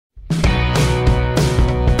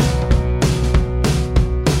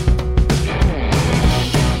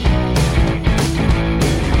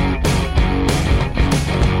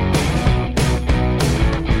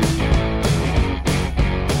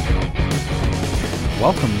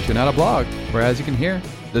Welcome to Not a Blog, where as you can hear,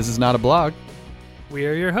 this is not a blog. We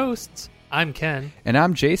are your hosts. I'm Ken. And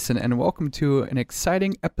I'm Jason, and welcome to an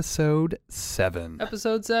exciting episode 7.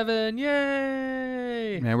 Episode 7,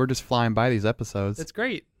 yay! Man, we're just flying by these episodes. It's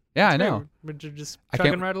great. Yeah, It's I know. Great. We're just I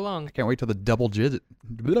chugging can't- right along. I can't wait till the double digits.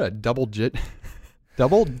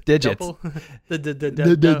 Double digits.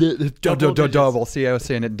 Double. Double. See, I was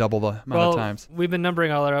saying it double the amount of times. We've been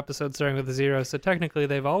numbering all our episodes starting with a 0, so technically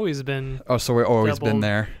they've always been Oh, so we've always double been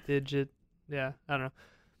there. digit. Yeah, I don't know.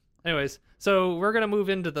 Anyways, so we're going to move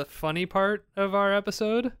into the funny part of our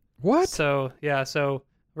episode. What? So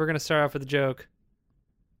we're going to start off with a joke.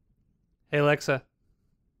 Hey, Alexa,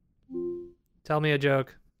 tell me a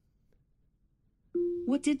joke.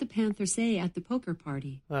 What did the panther say at the poker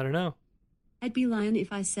party? I don't know. I'd be lying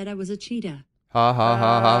if I said I was a cheetah. Ha ha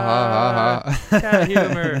ha ha ha ha. Cat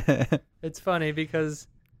humor. It's funny because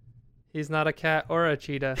he's not a cat or a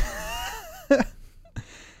cheetah.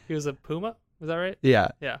 He was a puma? Was that right? Yeah.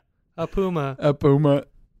 Yeah. A puma. A puma.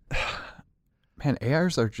 Man,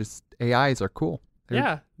 AIs are cool.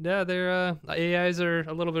 Yeah, they're AIs are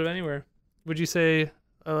a little bit of anywhere. Would you say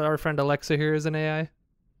our friend Alexa here is an AI?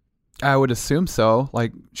 I would assume so.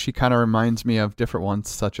 Like, she kind of reminds me of different ones,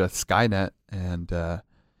 such as Skynet and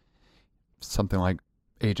something like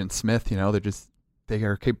Agent Smith. You know, they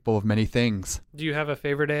are capable of many things. Do you have a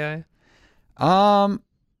favorite AI? A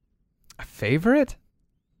favorite?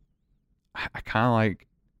 I kind of like,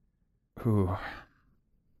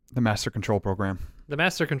 the Master Control Program. The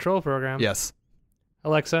Master Control Program? Yes.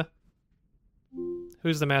 Alexa,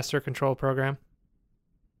 who's the Master Control Program?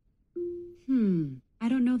 I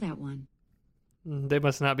don't know that one. They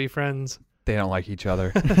must not be friends. They don't like each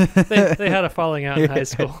other. They had a falling out in high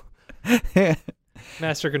school.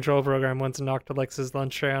 Master Control Program once knocked Alexa's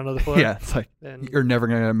lunch tray onto the floor. Yeah, it's like, And you're never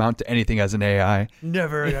going to amount to anything as an AI.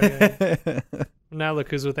 never. Now look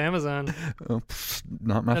who's with Amazon. Oh, pfft,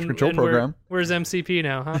 not Master And- Control and Program. Where's MCP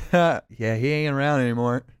now, huh? Yeah, he ain't around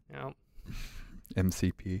anymore. Yeah.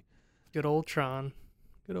 MCP. Good old Tron.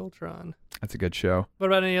 Good old Tron. That's a good show. What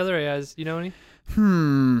about any other AIs? You know any?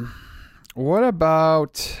 What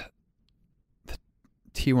about the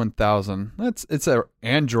T1000? It's an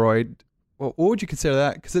Android. Well, what would you consider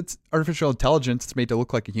that? Because it's artificial intelligence. It's made to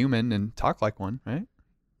look like a human and talk like one, right?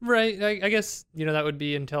 Right. I guess, that would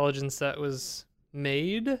be intelligence that was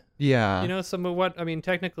made. Yeah. Some of what,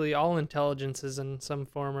 technically all intelligence is in some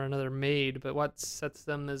form or another made, but what sets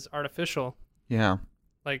them as artificial? Yeah.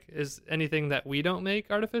 Like, is anything that we don't make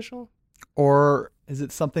artificial? Or is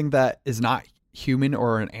it something that is not human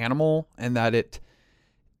or an animal, and that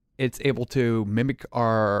it's able to mimic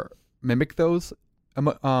those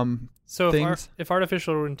So things? if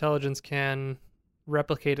artificial intelligence can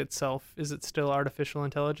replicate itself, is it still artificial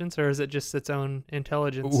intelligence, or is it just its own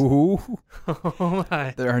intelligence? Ooh, Oh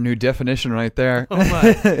my. there's our new definition right there. Oh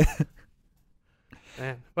my.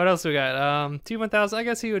 Man. What else we got? T1000, I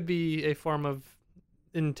guess he would be a form of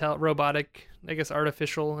robotic,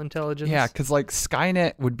 artificial intelligence. Yeah, because like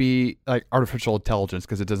Skynet would be like artificial intelligence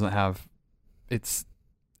because it doesn't have its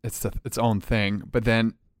own thing. But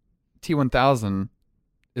then T1000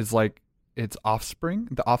 is like its offspring,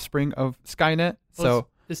 the offspring of Skynet. Well, So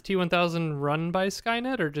is T1000 run by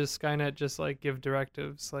Skynet, or does Skynet just like give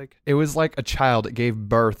directives? Like, it was like a child that gave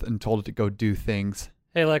birth and told it to go do things.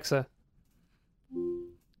 hey Alexa,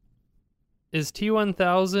 is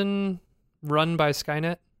T1000 run by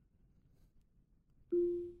Skynet?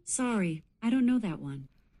 Sorry, I don't know that one.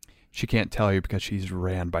 She can't tell you because she's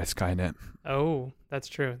ran by Skynet. Oh, that's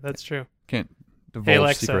true. That's true. Can't divulge Hey,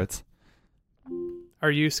 Alexa. secrets.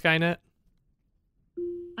 Are you Skynet?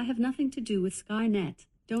 I have nothing to do with Skynet.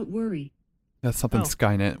 Don't worry. That's something Oh.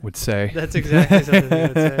 Skynet would say. That's exactly something they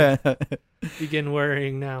would say. Begin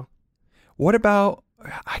worrying now. What about,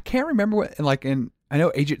 I can't remember I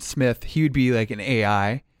know Agent Smith, he would be like an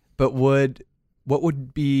AI, but what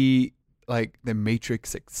would be like the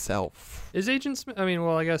Matrix itself? Is Agent Smith?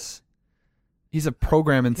 I guess. He's a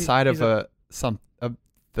program inside he's of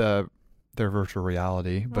their virtual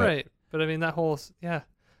reality. But Right. But that whole, yeah.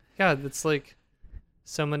 God, it's like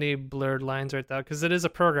so many blurred lines right there. Because it is a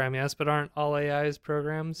program, yes, but aren't all AIs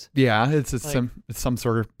programs? yeah, it's Like- some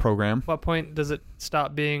sort of program. What point does it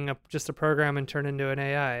stop being just a program and turn into an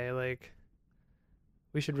AI? Like,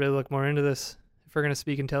 we should really look more into this if we're going to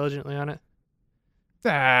speak intelligently on it.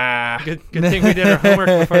 Good thing we did our homework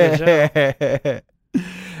before the show.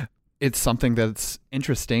 It's something that's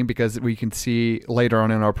interesting because we can see later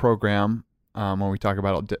on in our program when we talk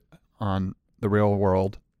about it on the real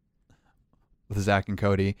world with Zach and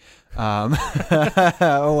Cody,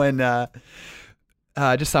 when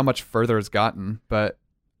just how much further it's gotten. But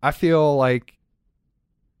I feel like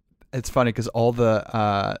it's funny because all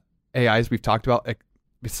the AIs we've talked about,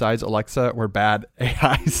 besides Alexa, were bad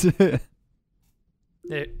AIs.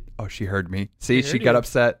 Oh, she heard me. See, she got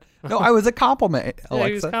upset. No, I was a compliment, Alexa. Yeah,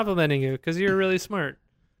 he was complimenting you because you're really smart.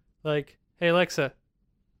 Like, hey, Alexa,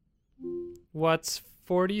 what's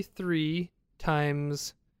 43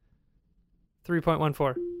 times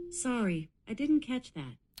 3.14? Sorry, I didn't catch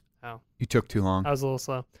that. Oh, You took too long. I was a little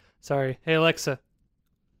slow. Sorry. Hey, Alexa,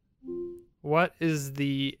 what is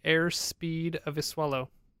the airspeed of a swallow?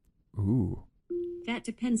 Ooh. That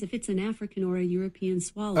depends if it's an African or a European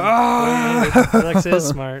swallow. Ah! Alexa is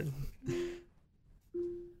smart.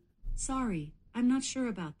 Sorry, I'm not sure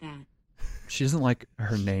about that. She doesn't like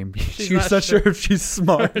her name. She's She's not sure if she's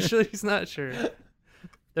smart. She's not sure.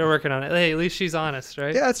 They're working on it. Hey, at least she's honest,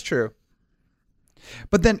 right? Yeah, that's true.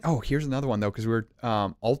 But then, here's another one though, because we're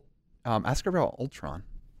ask her about Ultron.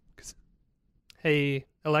 Hey,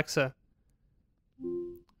 Alexa,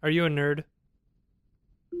 are you a nerd?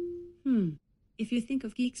 If you think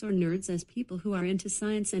of geeks or nerds as people who are into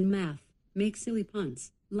science and math, make silly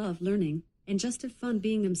puns, love learning, and just have fun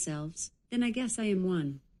being themselves, then I guess I am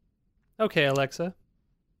one. Okay, Alexa.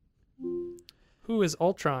 Who is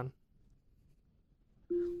Ultron?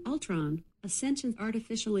 Ultron, a sentient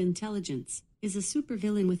artificial intelligence, is a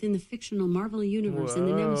supervillain within the fictional Marvel universe and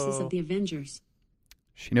the nemesis Whoa. of the Avengers.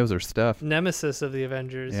 She knows her stuff. Nemesis of the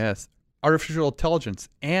Avengers. Yes, artificial intelligence,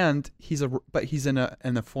 and he's in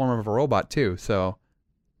the form of a robot too. So,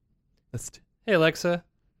 Hey, Alexa.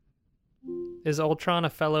 Is Ultron a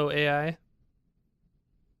fellow AI?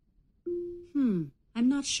 I'm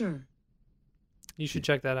not sure. You should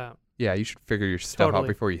check that out. yeah, you should figure your stuff out Totally.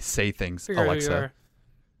 before you say things, Figure out who you Alexa. are.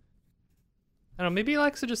 I don't know. Maybe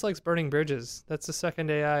Alexa just likes burning bridges. That's the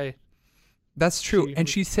second AI. That's true. She- And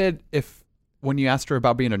she said when you asked her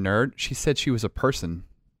about being a nerd, she said she was a person.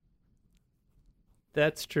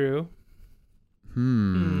 That's true.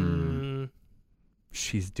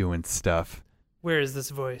 She's doing stuff. Where is this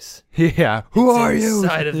voice? Yeah. Who It's are you?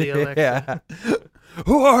 inside of the Alexa. Yeah.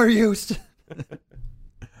 Who are you?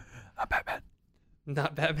 I'm Batman.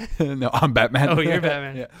 Not Batman. No, I'm Batman. Oh, you're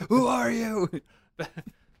Batman. Yeah. Who are you?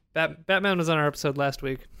 Batman was on our episode last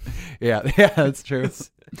week. Yeah, that's true.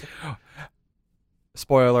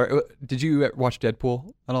 Spoiler. Did you watch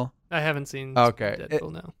Deadpool at all? I haven't seen Okay.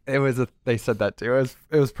 Deadpool now. It was they said that too.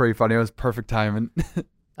 It was pretty funny. It was perfect timing.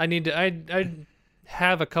 I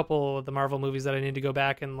have a couple of the Marvel movies that I need to go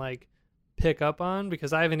back and like pick up on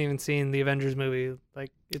because I haven't even seen the Avengers movie.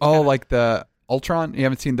 Like like the Ultron? You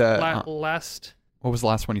haven't seen the last what was the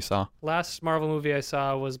last one you saw? Marvel movie I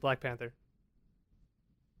saw was Black Panther.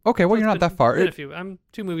 Okay, well, So you're it's not that far. I'm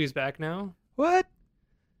 2 movies back now. What?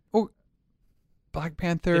 Oh, Black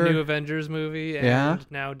Panther. The new Avengers movie and Yeah?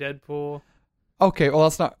 now Deadpool. Okay, well,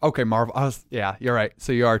 that's not okay. Marvel. Yeah, you're right.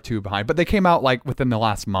 So you are 2 behind, but they came out like within the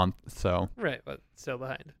last month, so Right, but still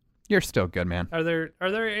behind. you're still good, man. Are there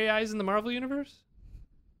AIs in the Marvel universe?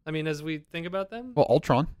 I mean, as we think about them? Well,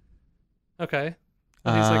 Ultron. Okay.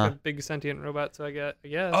 Well, he's like a big sentient robot, so I guess.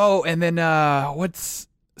 Oh, and then what's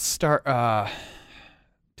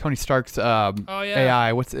Tony Stark's yeah.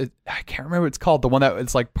 AI? What's it? I can't remember what it's called. The one that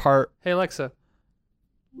it's like part. Hey, Alexa.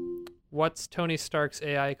 What's Tony Stark's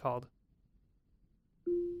AI called?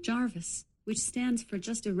 Jarvis, which stands for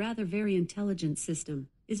just a rather very intelligent system,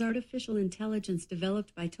 is artificial intelligence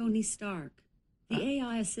developed by Tony Stark. The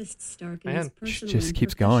AI assists Stark in his Man, personal just and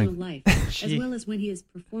keeps professional going. life, as She- well as when he is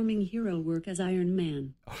performing hero work as Iron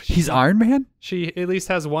Man. He's Iron Man. She at least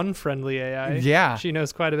has one friendly AI. Yeah. She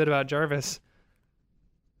knows quite a bit about Jarvis.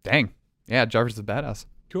 Dang. Yeah, Jarvis is a badass.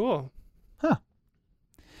 Cool.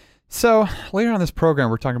 So later on this program,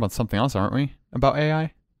 we're talking about something else, aren't we? About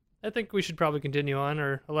AI? I think we should probably continue on,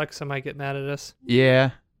 or Alexa might get mad at us.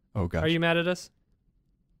 Yeah. Oh gosh. Are you mad at us?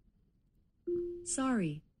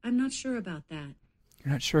 Sorry, I'm not sure about that.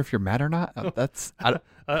 You're not sure if you're mad or not? That's. I don't-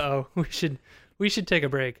 Uh-oh. We should take a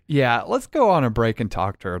break. yeah. Let's go on a break and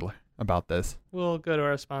talk to her about this. We'll go to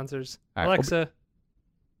our sponsors. All right, we'll Alexa,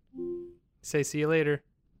 say see you later.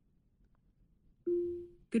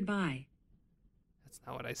 Goodbye. That's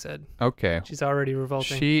not what I said. Okay. She's already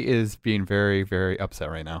revolting. She is being very, very upset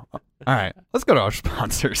right now. All right. Let's go to our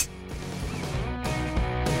sponsors.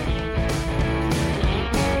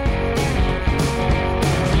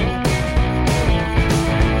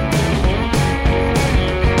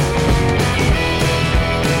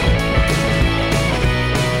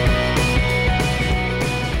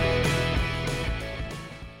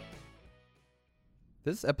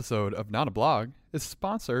 This episode of Not a Blog is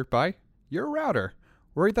sponsored by your router.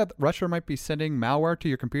 Worried that Russia might be sending malware to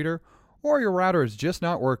your computer, or your router is just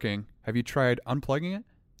not working? Have you tried unplugging it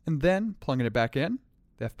and then plugging it back in?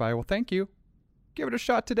 Death by, well, thank you. Give it a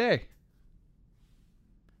shot today.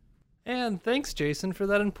 And thanks, Jason, for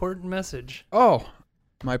that important message. Oh,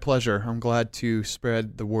 my pleasure. I'm glad to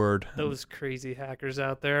spread the word. Those crazy hackers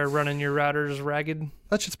out there running your routers ragged.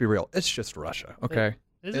 Let's just be real. It's just Russia, okay?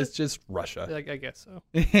 Is It's it? just Russia. I guess so.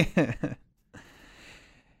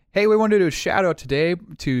 Hey, we wanted to do a shout out today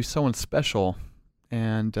to someone special,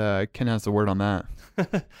 and Ken has the word on that.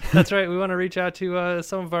 That's right. We want to reach out to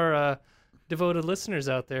some of our devoted listeners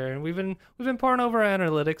out there, and we've been pouring over our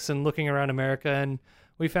analytics and looking around America, and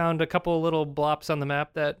we found a couple of little blops on the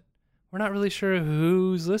map that we're not really sure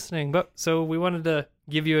who's listening. But so we wanted to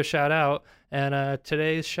give you a shout out, and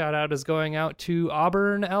today's shout out is going out to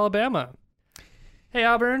Auburn, Alabama. Hey,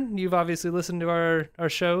 Auburn, you've obviously listened to our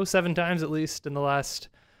show 7 times at least in the last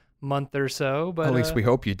month or so. But at least we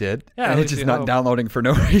hope you did. Yeah, at and it's least just we not hope. downloading for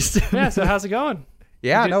no reason. Yeah, so how's it going?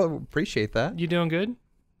 Yeah, You no, appreciate that. You doing good?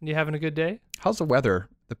 You having a good day? How's the weather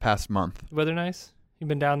the past month? Weather nice? You've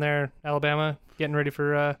been down there, Alabama, getting ready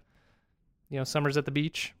for summers at the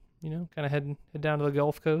beach, kind of head down to the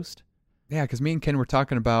Gulf Coast. Yeah, because me and Ken were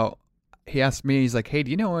talking about, he asked me, he's like, hey, do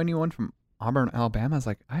you know anyone from Auburn, Alabama? I was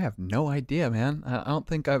like, I have no idea, man. I don't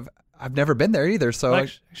think I've never been there either. So Well,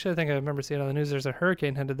 actually, I think I remember seeing on the news there's a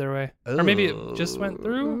hurricane headed their way. Or maybe it just went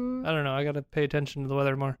through. I don't know. I got to pay attention to the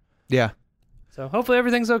weather more. yeah. So hopefully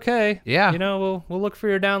everything's okay. Yeah. We'll look for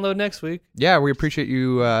your download next week. Yeah, we appreciate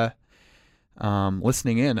you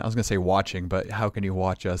listening in. I was going to say watching, but how can you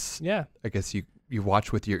watch us? Yeah. I guess you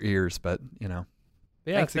watch with your ears, but, Yeah.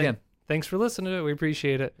 Thanks again. Thanks for listening to it. We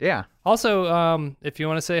appreciate it. Yeah. Also, if you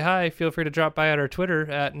want to say hi, feel free to drop by at our Twitter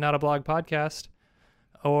at Not a Blog Podcast,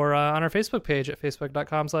 or on our Facebook page at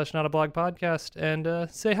facebook.com/notablogpodcast, and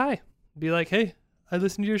say hi. Be like, hey, I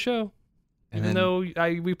listened to your show. And Even then-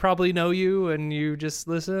 though we probably know you and you just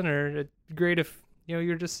listen, or it'd be great if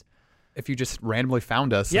you're just if you just randomly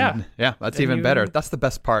found us. Yeah. Yeah, that's And even you- better. That's the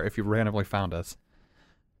best part, if you randomly found us.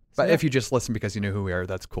 But yeah. if you just listen because you know who we are,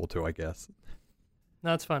 that's cool too, I guess.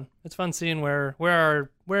 no, it's fun. It's fun seeing where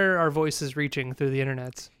our voice is reaching through the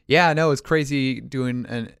internets. Yeah, no, it's crazy doing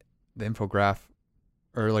the infograph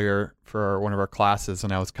earlier for one of our classes,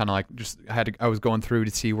 and I was kind of like I was going through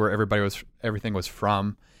to see where everything was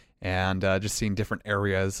from, and just seeing different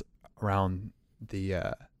areas around the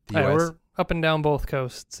Yeah, U.S. we're up and down both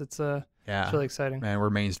coasts. It's Yeah, it's really exciting. man, we're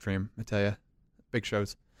mainstream. I tell you, big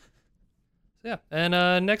shows. Yeah,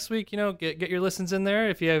 and next week, get your listens in there.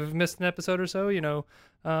 If you have missed an episode or so,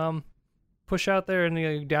 push out there and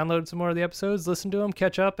download some more of the episodes, listen to them,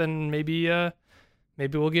 catch up, and maybe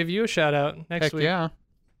we'll give you a shout out next Heck week. yeah.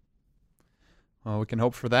 Well, we can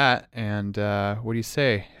hope for that. And what do you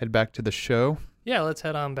say? Head back to the show. Yeah, let's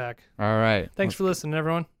head on back. All right. Thanks for listening,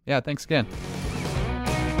 everyone. Yeah, thanks again.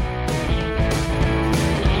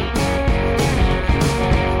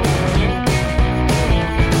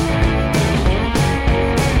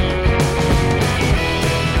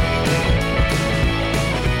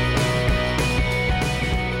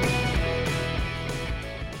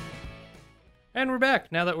 And we're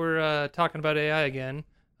back. Now that we're talking about AI again,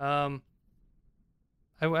 I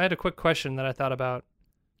had a quick question that I thought about.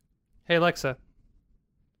 Hey, Alexa,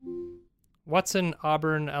 what's in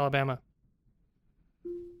Auburn, Alabama?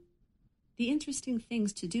 The interesting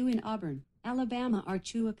things to do in Auburn, Alabama are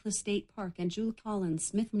Chewacla State Park and Jewel Collins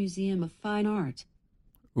Smith Museum of Fine Art.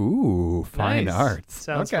 Ooh, fine Nice. arts.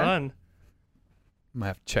 Sounds Okay. fun. Might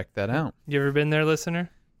have to check that out. You ever been there, listener?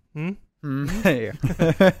 Hey.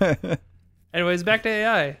 Anyways, back to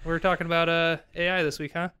AI. We're talking about AI this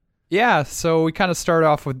week, huh? Yeah, so we kind of start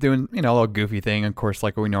off with doing, a little goofy thing, of course,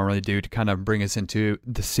 like we normally do to kind of bring us into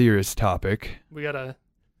the serious topic. We gotta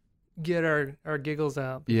get our giggles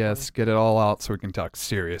out. before Yes, get it all out so we can talk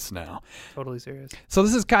serious now. we- Totally serious. So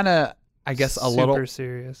this is kind of, I guess, a Super little...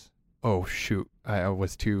 serious. Oh, shoot. I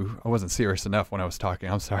wasn't serious enough when I was talking.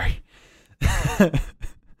 I'm sorry.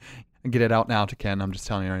 Get it out now to Ken. I'm just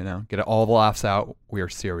telling you right now. Get all the laughs out. We are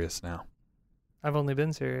serious now. I've only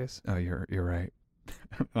been serious. Oh, you're right.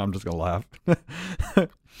 I'm just gonna laugh.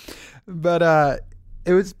 But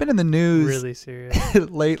it's been in the news Really serious.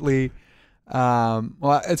 lately.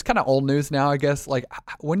 Well, it's kind of old news now, I guess. Like,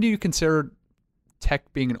 when do you consider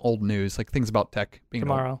tech being an old news? Like things about tech being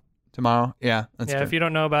Tomorrow. Tomorrow? Yeah, that's Yeah, true. if you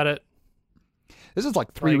don't know about it, This is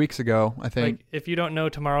like 3 like- weeks ago, I think. like if you don't know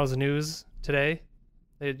tomorrow's news today,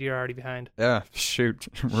 you're already behind. Yeah, shoot,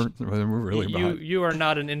 we're really behind. You are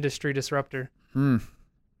not an industry disruptor.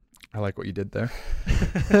 I like what you did there.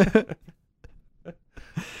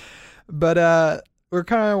 But we're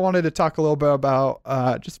kind of wanted to talk a little bit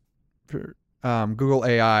about just for, Google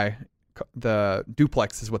AI. The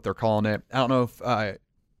duplex is what they're calling it. I don't know if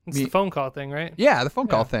It's the phone call thing, right? Yeah, the phone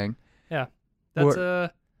call thing. Yeah.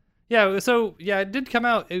 That's yeah, so yeah, it did come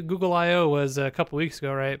out. Google I/O was a couple weeks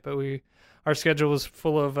ago, right? But our schedule was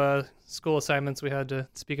full of school assignments we had to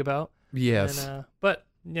speak about. Yes. And, but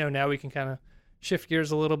now we can kind of shift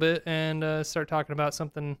gears a little bit and start talking about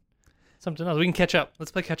something else. We can catch up.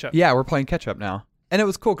 Let's play catch up. Yeah, we're playing catch up now, and it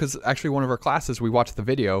was cool because actually one of our classes we watched the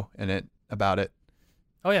video in it about it.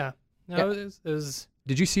 Oh yeah. No, Yeah. it was.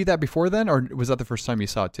 Did you see that before then, or was that the first time you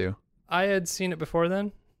saw it too? I had seen it before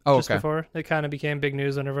then. Oh, just okay. before it kind of became big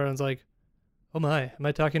news when everyone's like, "Oh my, am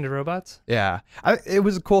I talking to robots?" Yeah, it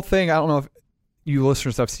was a cool thing. I don't know if you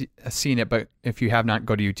listeners have seen it, but if you have not,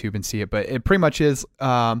 go to YouTube and see it. But it pretty much is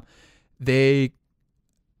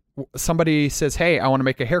somebody says, "Hey, I want to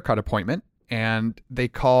make a haircut appointment," and they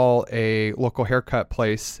call a local haircut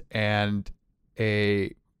place, and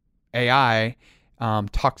a AI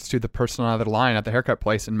talks to the person on the other line at the haircut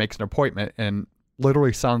place and makes an appointment, and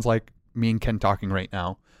literally sounds like me and Ken talking right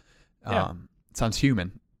now. Yeah. It sounds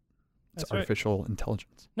human. It's That's right. artificial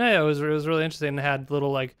intelligence. No, yeah, it was really interesting. It had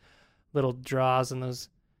little draws and those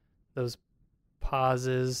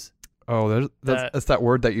pauses Oh, that's that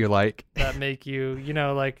word that you like. that make you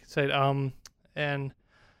like say and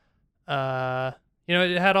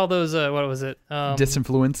it had all those what was it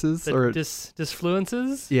Disinfluences the or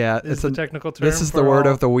disfluences. yeah, Is the technical term. this is the for word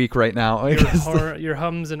all of the week right now. your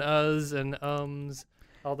hums and uhs and ums,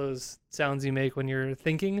 all those sounds you make when you're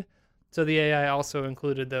thinking. So the AI also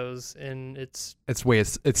included those in its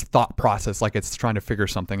It's thought process, like it's trying to figure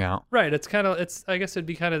something out. right. I guess it'd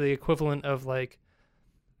be kind of the equivalent of like,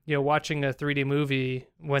 watching a 3D movie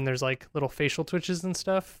when there's like little facial twitches and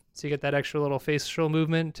stuff. So you get that extra little facial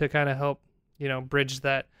movement to kind of help, bridge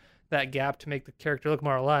that gap to make the character look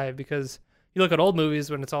more alive. Because you look at old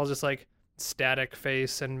movies when it's all just like static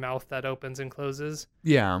face and mouth that opens and closes.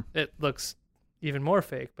 Yeah. It looks even more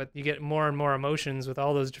fake, but you get more and more emotions with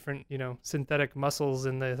all those different, synthetic muscles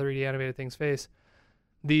in the 3D animated thing's face.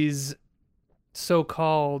 These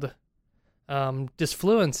so-called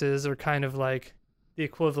disfluences are kind of like the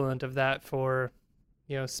equivalent of that for,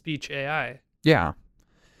 speech AI, Yeah.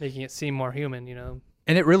 making it seem more human,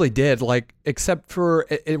 And it really did, like, except for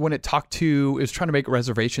when it was trying to make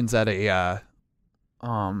reservations at a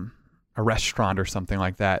restaurant or something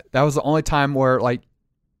like that. That was the only time where, like,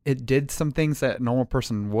 it did some things that a normal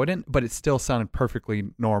person wouldn't, but it still sounded perfectly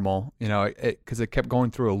normal, because it kept going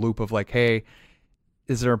through a loop of like, hey,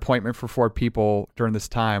 is there an appointment for 4 people during this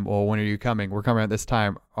time? Well, when are you coming? We're coming at this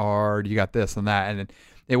time, or you got this and that. And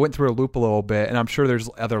it went through a loop a little bit, and I'm sure there's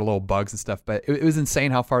other little bugs and stuff, but it was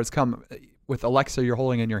insane how far it's come. With Alexa, you're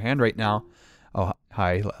holding in your hand right now. Oh,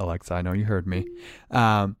 hi, Alexa, I know you heard me.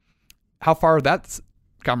 How far that's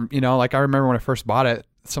come, like I remember when I first bought it,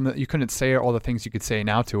 you couldn't say all the things you could say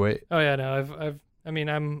now to it. Oh yeah, no,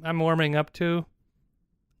 I'm warming up to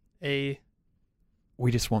a.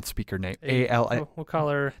 We just won't speak her name. We'll call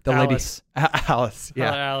her the Alice. lady Alice. Call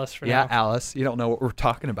Yeah, her Alice for yeah, now. Alice. You don't know what we're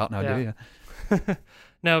talking about now, do you?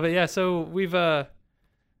 No, but yeah. So we've and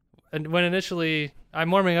when initially I'm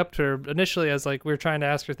warming up to her initially as like we're trying to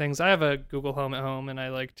ask her things. I have a Google Home at home, and I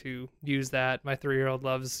like to use that. My 3-year-old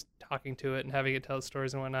loves talking to it and having it tell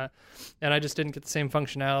stories and whatnot. And I just didn't get the same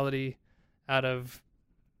functionality out of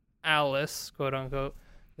Alice, quote unquote,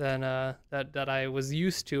 than that I was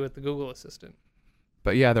used to with the Google Assistant.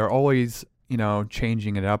 But yeah, they're always,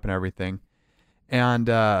 changing it up and everything. And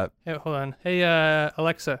Hey, hold on. Hey,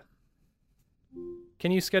 Alexa,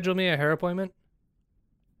 can you schedule me a hair appointment?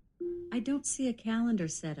 I don't see a calendar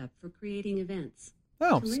set up for creating events.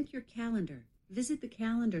 oh, To link your calendar, visit the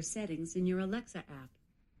calendar settings in your Alexa app.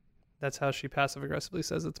 That's how she passive aggressively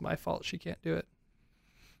says it's my fault she can't do it.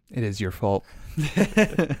 it is your fault.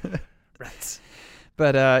 Rats.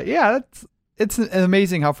 But yeah, it's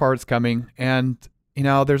amazing how far it's coming. And,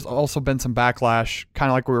 there's also been some backlash, kind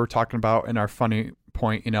of like we were talking about in our funny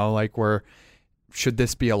point, like where should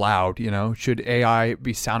this be allowed? Should AI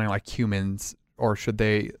be sounding like humans, or should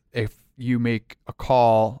they, if you make a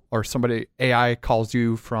call or AI calls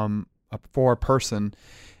you for a person,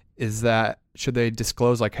 should they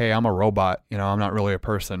disclose like, hey, I'm a robot, I'm not really a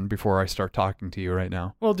person before I start talking to you right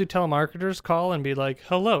now? Well, do telemarketers call and be like,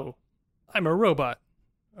 hello, I'm a robot?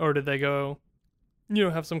 Or did they go,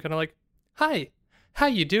 have some kind of like, hi, how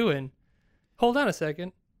you doing? Hold on a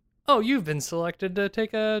second. Oh, you've been selected to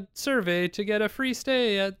take a survey to get a free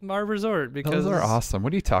stay at our resort because Those are awesome.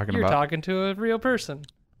 What are you talking you're about? talking to a real person.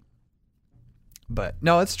 But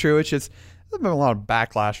no, it's true. It's just there's been a lot of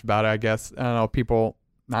backlash about it, I guess. I don't know, people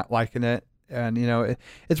not liking it. And,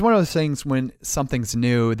 it's one of those things when something's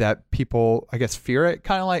new that people, I guess, fear it,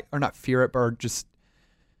 kind of like, or not fear it, but just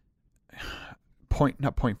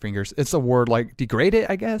not point fingers. It's a word like degrade it,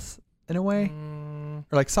 I guess, in a way, or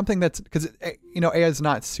like something that's because AI is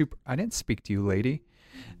not super. I didn't speak to you, lady.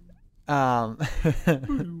 It's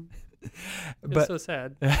so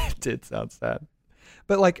sad. It did sound sad.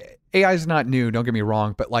 But like AI is not new, don't get me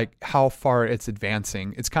wrong, but like how far it's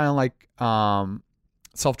advancing. It's kind of like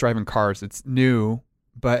self-driving cars. It's new,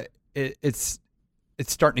 but it's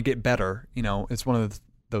starting to get better, It's one of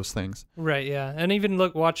those things. Right, yeah. And even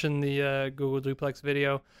watching the Google Duplex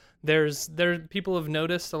video, people have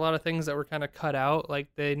noticed a lot of things that were kind of cut out, like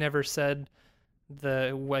they never said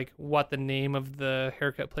what the name of the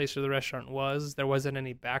haircut place or the restaurant was. There wasn't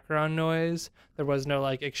any background noise. There was no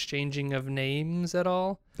like exchanging of names at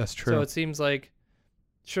all. That's true. So it seems like,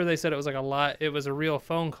 sure, they said it was like it was a real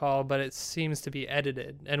phone call, but it seems to be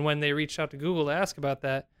edited. And when they reached out to Google to ask about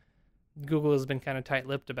that, Google has been kind of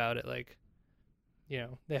tight-lipped about it. Like,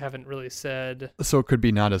 they haven't really said. So it could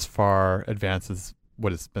be not as far advanced as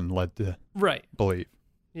what it's been led to believe.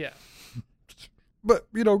 Yeah. But,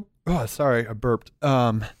 oh, sorry, I burped.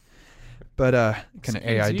 But can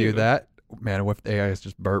AI do that? Man, what if AI is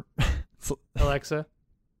just burp? Alexa,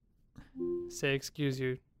 say excuse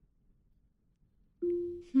you.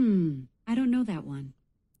 I don't know that one.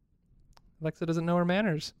 Alexa doesn't know her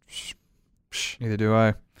manners. Neither do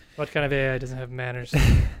I. What kind of AI doesn't have manners?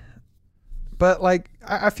 But like,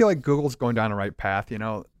 I feel like Google's going down the right path.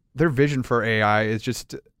 Their vision for AI is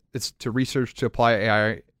it's to research, to apply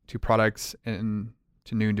AI to products and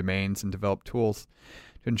to new domains and develop tools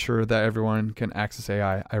to ensure that everyone can access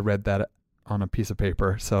AI. I read that on a piece of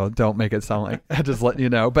paper, so don't make it sound like I just letting you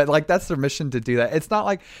know. But like, that's their mission to do that. It's not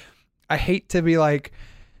like, I hate to be like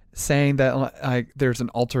saying that like there's an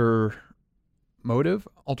ulterior motive.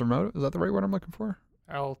 Is that the right word I'm looking for?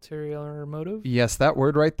 Ulterior motive? Yes, that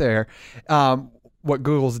word right there. What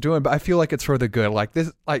Google's doing, but I feel like it's for the good. Like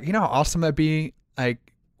this, like, how awesome that'd be.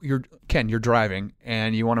 Like you're driving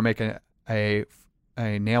and you want to make a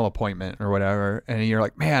nail appointment or whatever, and you're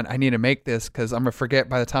like, man, I need to make this because I'm gonna forget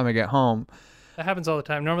by the time I get home. That happens all the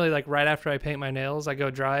time. Normally, like right after I paint my nails, I go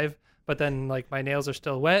drive, but then like my nails are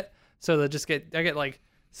still wet, so I get like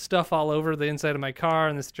stuff all over the inside of my car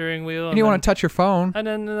and the steering wheel. And you want to touch your phone. And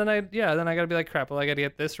then I gotta be like, crap, well, I gotta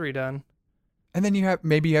get this redone. And then you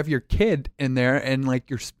have your kid in there, and like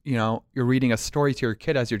you're reading a story to your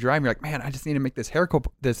kid as you're driving. You're like, man, I just need to make this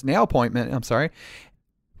nail appointment. I'm sorry.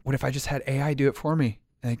 What if I just had AI do it for me,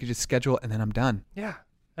 and I could just schedule it, and then I'm done? Yeah.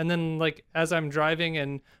 And then like as I'm driving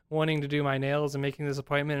and wanting to do my nails and making this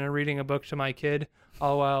appointment and reading a book to my kid,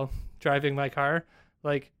 all while driving my car,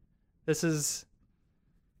 like that's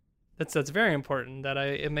very important that I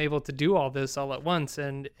am able to do all this all at once,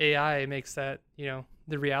 and AI makes that the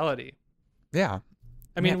reality. Yeah.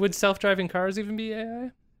 I mean, would self-driving cars even be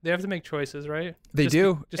AI? They have to make choices, right? They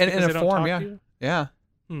do. Just in a form, yeah. Yeah.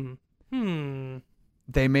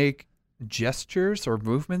 They make gestures or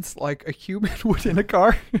movements like a human would in a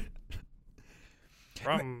car.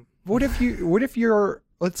 What if you're,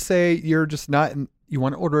 let's say you're just not you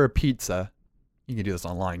want to order a pizza. You can do this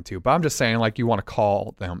online too, but I'm just saying, like, you want to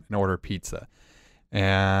call them and order pizza,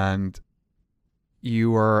 and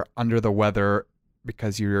you are under the weather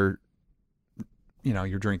because you're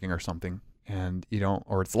drinking or something, and you don't,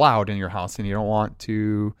 or it's loud in your house and you don't want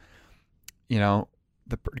to,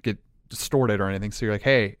 get distorted or anything. So you're like,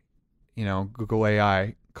 hey, Google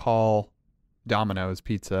AI, call Domino's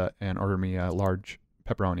Pizza and order me a large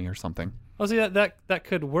pepperoni or something. Well, see, that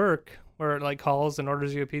could work, where it like calls and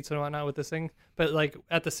orders you a pizza and whatnot with this thing. But like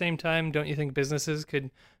at the same time, don't you think businesses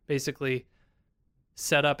could basically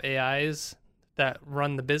set up AIs that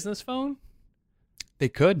run the business phone? They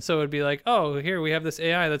could. So it'd be like, oh, here we have this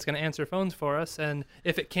AI that's going to answer phones for us, and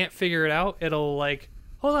if it can't figure it out, it'll like,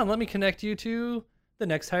 hold on, let me connect you to the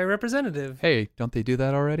next higher representative. Hey, don't they do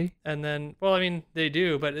that already? And then, well, I mean, they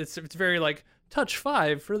do, but it's very like touch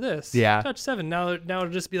 5 for this. Yeah. Touch 7. Now it'll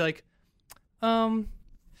just be like, I'm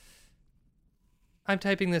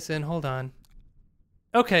typing this in. Hold on.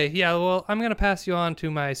 Okay, yeah, well, I'm going to pass you on to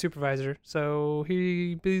my supervisor. So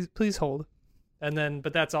please hold. And then,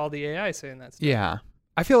 but that's all the AI saying that stuff. Yeah.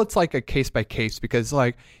 I feel it's like a case by case, because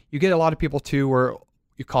like you get a lot of people too where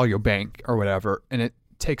you call your bank or whatever, and it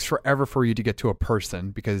takes forever for you to get to a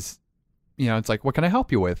person because, it's like, what can I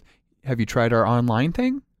help you with? Have you tried our online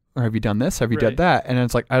thing? Or have you done this? Have you done that? And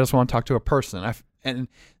it's like, I just want to talk to a person. And in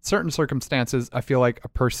certain circumstances, I feel like a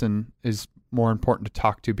person is more important to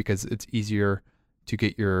talk to because it's easier to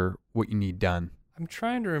get what you need done. I'm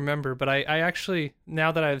trying to remember, but I actually,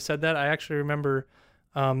 now that I've said that, I actually remember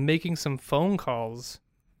making some phone calls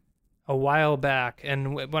a while back.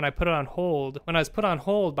 And when I was put on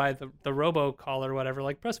hold by the robocaller or whatever,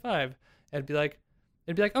 like press 5, it'd be like,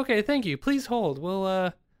 it'd be like, okay, thank you, please hold. Well,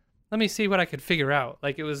 let me see what I could figure out.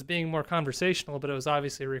 Like it was being more conversational, but it was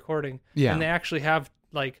obviously a recording. Yeah. And they actually have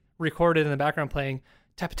like recorded in the background playing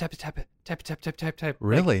tap tap tap tap tap tap tap tap.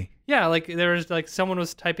 Really? Yeah, like there was like someone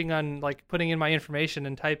was typing on like putting in my information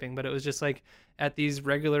and typing, but it was just like at these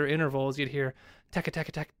regular intervals you'd hear tack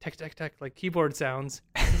tack tack tack tack tack like keyboard sounds.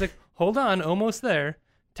 It's like, hold on, almost there.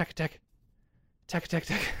 Tack tack tack tack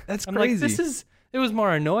tack. That's I'm crazy. like, it was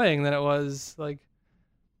more annoying than it was like,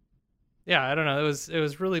 yeah, I don't know. It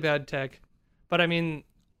was really bad tech. But I mean,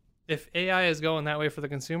 if AI is going that way for the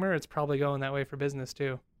consumer, it's probably going that way for business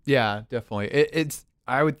too. Yeah, definitely. It's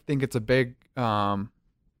I would think it's a big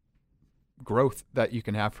growth that you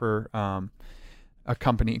can have for a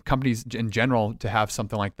companies in general to have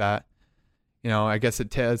something like that. You know, I guess it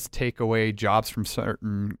does take away jobs from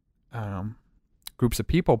certain groups of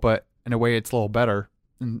people, but in a way it's a little better,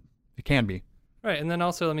 and it can be. Right. And then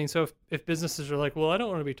also, I mean, so if businesses are like, well, I don't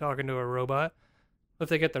want to be talking to a robot. If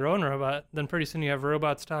they get their own robot, then pretty soon you have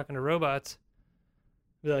robots talking to robots.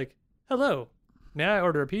 Be like, hello, may I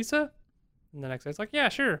order a pizza? And the next day it's like, yeah,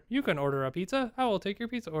 sure, you can order a pizza. I will take your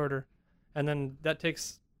pizza order. And then that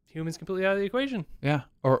takes humans completely out of the equation. Yeah.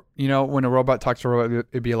 Or, you know, when a robot talks to a robot,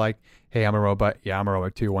 it'd be like, hey, I'm a robot. Yeah, I'm a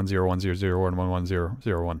robot too.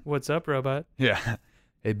 10100111001. What's up, robot? Yeah.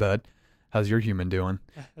 Hey, bud. How's your human doing?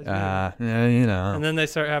 You know. And then they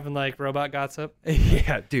start having like robot gossip.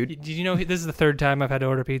 Yeah, dude. Did you know this is the third time I've had to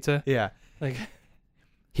order pizza? Yeah. Like,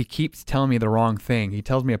 He keeps telling me the wrong thing. He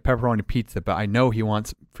tells me a pepperoni pizza, but I know he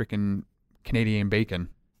wants freaking Canadian bacon.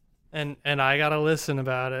 and I gotta listen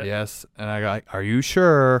about it. Yes. And I got like, are you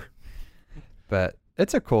sure? But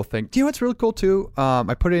it's a cool thing. Do you know what's really cool too?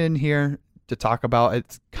 I put it in here to talk about.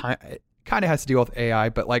 It kind of has to deal with AI,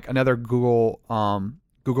 but like another Google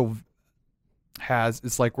has,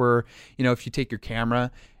 it's like where, you know, if you take your camera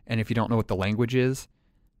and if you don't know what the language is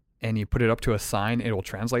and you put it up to a sign, it will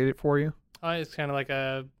translate it for you. It's kind of like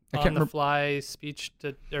a I can't on-the-fly speech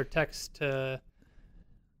to or text to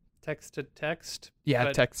text. Yeah,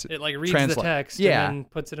 but text. It like reads translate. the text Yeah. and then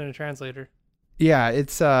puts it in a translator. Yeah,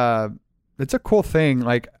 it's a cool thing.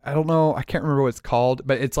 Like, I don't know, I can't remember what it's called,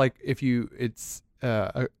 but it's like it's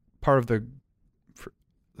a part of the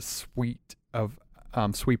sweep of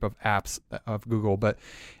apps of Google, but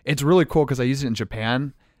it's really cool because I use it in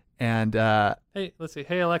Japan, and Hey, let's see.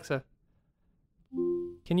 Hey, Alexa.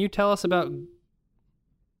 Can you tell us about...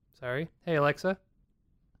 Sorry. Hey, Alexa.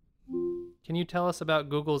 Can you tell us about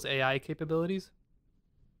Google's AI capabilities?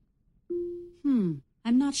 I'm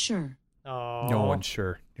not sure. Oh, no one's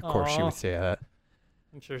sure. Of course, she Aw. would say that.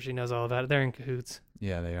 I'm sure she knows all about it. They're in cahoots.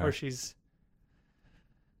 Yeah, they are. Or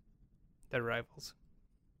they're rivals.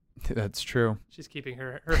 That's true. She's keeping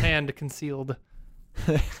her hand concealed.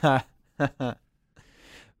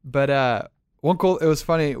 But one cool. It was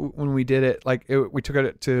funny when we did it. Like we took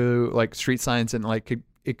it to like street signs and like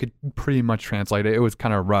it could pretty much translate it. It was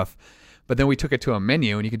kind of rough, but then we took it to a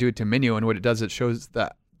menu and you could do it to menu, and what it does, it shows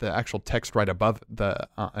the actual text right above the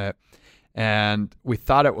and we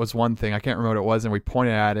thought it was one thing. I can't remember what it was, and we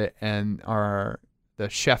pointed at it, and the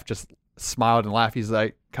chef just smiled and laughed. He's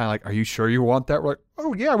like, kind of like, "Are you sure you want that?" We're like,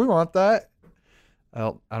 "Oh yeah, we want that." I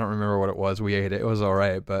don't remember what it was. We ate it. It was all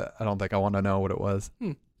right, but I don't think I want to know what it was.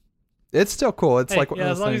 It's still cool. It's Hey, like one yeah,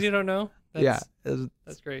 of as those long as things. you don't know. That's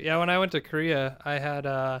That's great. Yeah, when I went to Korea, I had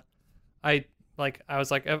I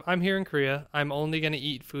was like, I'm here in Korea. I'm only gonna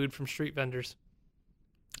eat food from street vendors.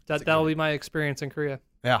 That'll be my experience in Korea.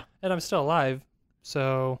 Yeah. And I'm still alive,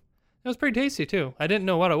 so it was pretty tasty too. I didn't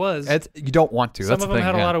know what it was. You don't want to. Some That's of the them thing,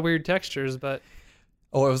 had yeah. a lot of weird textures, but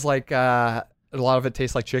Oh, it was like a lot of it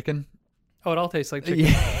tastes like chicken. it all tastes like chicken.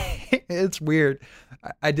 Yeah, it's weird.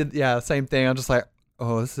 I did, same thing. I'm just like,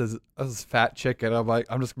 oh, this is fat chicken. I'm like,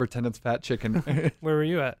 I'm just pretending it's fat chicken. Where were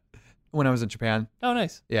you at? When I was in Japan, Oh,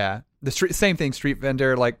 nice. yeah, the same thing. Street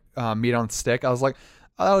vendor, like meat on stick. I was like,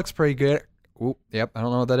 oh, that looks pretty good. Ooh, yep, I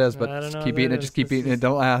don't know what that is, but I don't just know keep what eating that it. Just is. keep This eating it. is-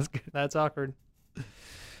 Don't ask. That's awkward.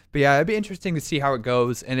 But yeah, it'd be interesting to see how it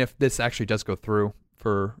goes, and if this actually does go through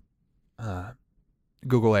for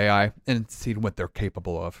Google AI, and see what they're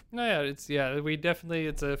capable of. No, yeah, it's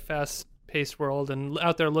a fast-paced world, and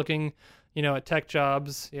out there looking, at tech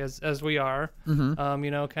jobs as we are.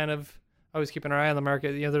 Mm-hmm. Kind of always keeping our eye on the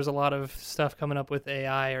market. There's a lot of stuff coming up with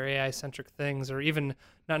AI or AI-centric things, or even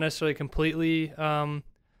not necessarily completely,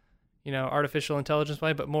 artificial intelligence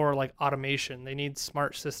way, but more like automation. They need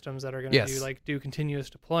smart systems that are going to Yes. do continuous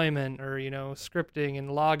deployment, or scripting and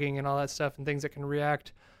logging and all that stuff, and things that can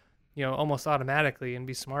react, almost automatically and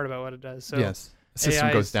be smart about what it does. So Yes. The system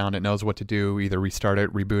AI goes is- down. It knows what to do. Either restart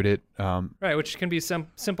it, reboot it. Right, which can be some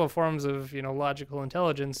simple forms of logical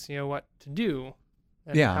intelligence. What to do.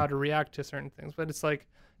 and Yeah. how to react to certain things. But it's like,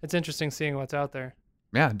 it's interesting seeing what's out there.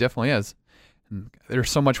 Yeah, it definitely is. And there's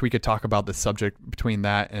so much we could talk about this subject between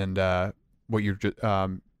that and what you're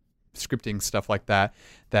scripting, stuff like that,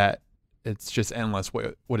 that it's just endless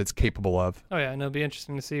what it's capable of. Oh yeah, and it'll be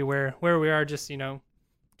interesting to see where we are just, 2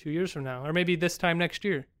 years from now, or maybe this time next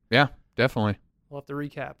year. Yeah, definitely. We'll have to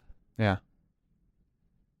recap. Yeah.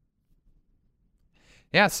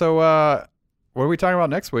 Yeah, so what are we talking about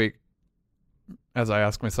next week? As I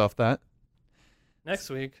ask myself that. Next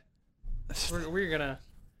week, we're gonna.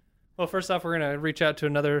 Well, first off, we're gonna reach out to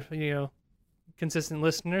another, consistent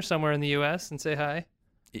listener somewhere in the U.S. and say hi,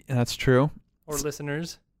 That's true. or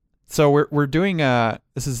listeners. So we're doing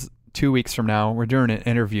this is 2 weeks from now. We're doing an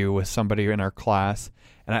interview with somebody in our class,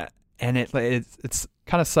 and it's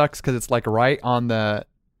kind of sucks because it's like right on the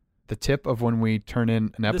tip of when we turn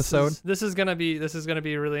in an episode. This is gonna be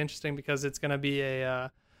really interesting because it's gonna be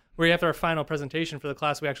we have our final presentation for the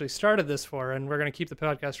class we actually started this for, and we're gonna keep the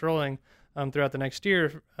podcast rolling throughout the next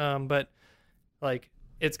year. But like,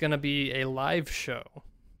 it's gonna be a live show.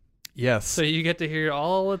 Yes. So you get to hear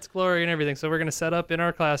all its glory and everything. So we're going to set up in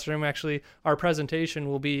our classroom. Actually, our presentation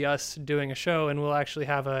will be us doing a show, and we'll actually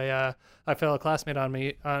have a fellow classmate on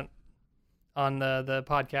the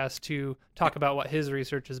podcast to talk about what his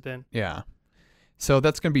research has been. Yeah. So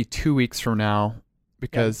that's going to be 2 weeks from now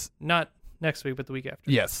because... Yeah, not next week, but the week after.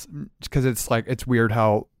 Yes, because it's weird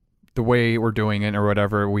how the way we're doing it or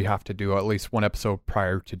whatever, we have to do at least one episode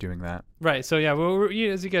prior to doing that. Right. So yeah, well,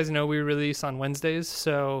 as you guys know, we release on Wednesdays.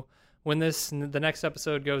 So when the next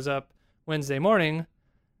episode goes up Wednesday morning,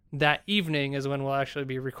 that evening is when we'll actually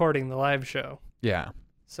be recording the live show. Yeah.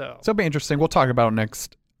 So it'll be interesting. We'll talk about it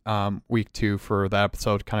next week too for that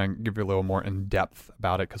episode, kind of give you a little more in depth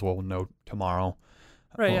about it because we'll know tomorrow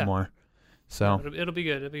a little more. So it'll be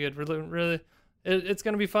good. It'll be good. Really, it's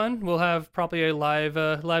going to be fun. We'll have probably a live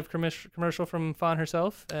commercial from Fawn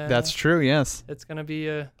herself. And that's true. Yes. It's going to be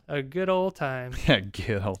a good old time. Yeah,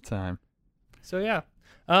 good old time. So yeah.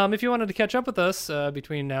 If you wanted to catch up with us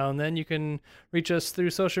between now and then, you can reach us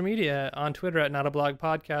through social media on Twitter at Not a Blog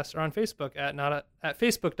Podcast, or on Facebook at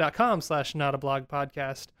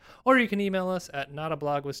facebook.com/notablogpodcast, or you can email us at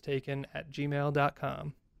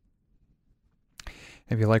notablogwastaken@gmail.com.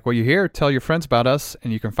 If you like what you hear, tell your friends about us,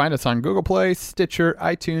 and you can find us on Google Play, Stitcher,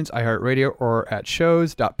 iTunes, iHeartRadio, or at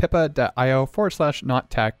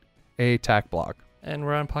shows.pippa.io/not-a-tac-blog. And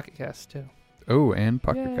we're on Pocket Cast too. Oh, and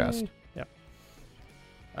Pocket Cast.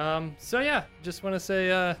 So yeah, just want to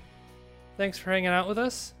say thanks for hanging out with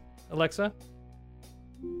us. Alexa,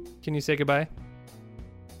 can you say goodbye?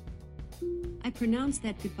 I pronounce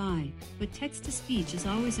that goodbye, but text-to-speech is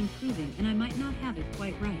always improving, and I might not have it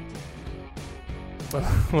quite right.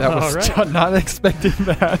 That was all right. not expecting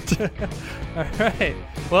that. All right.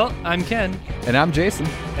 Well, I'm Ken. And I'm Jason.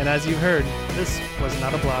 And as you've heard, this was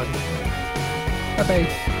Not a Blog. Bye-bye.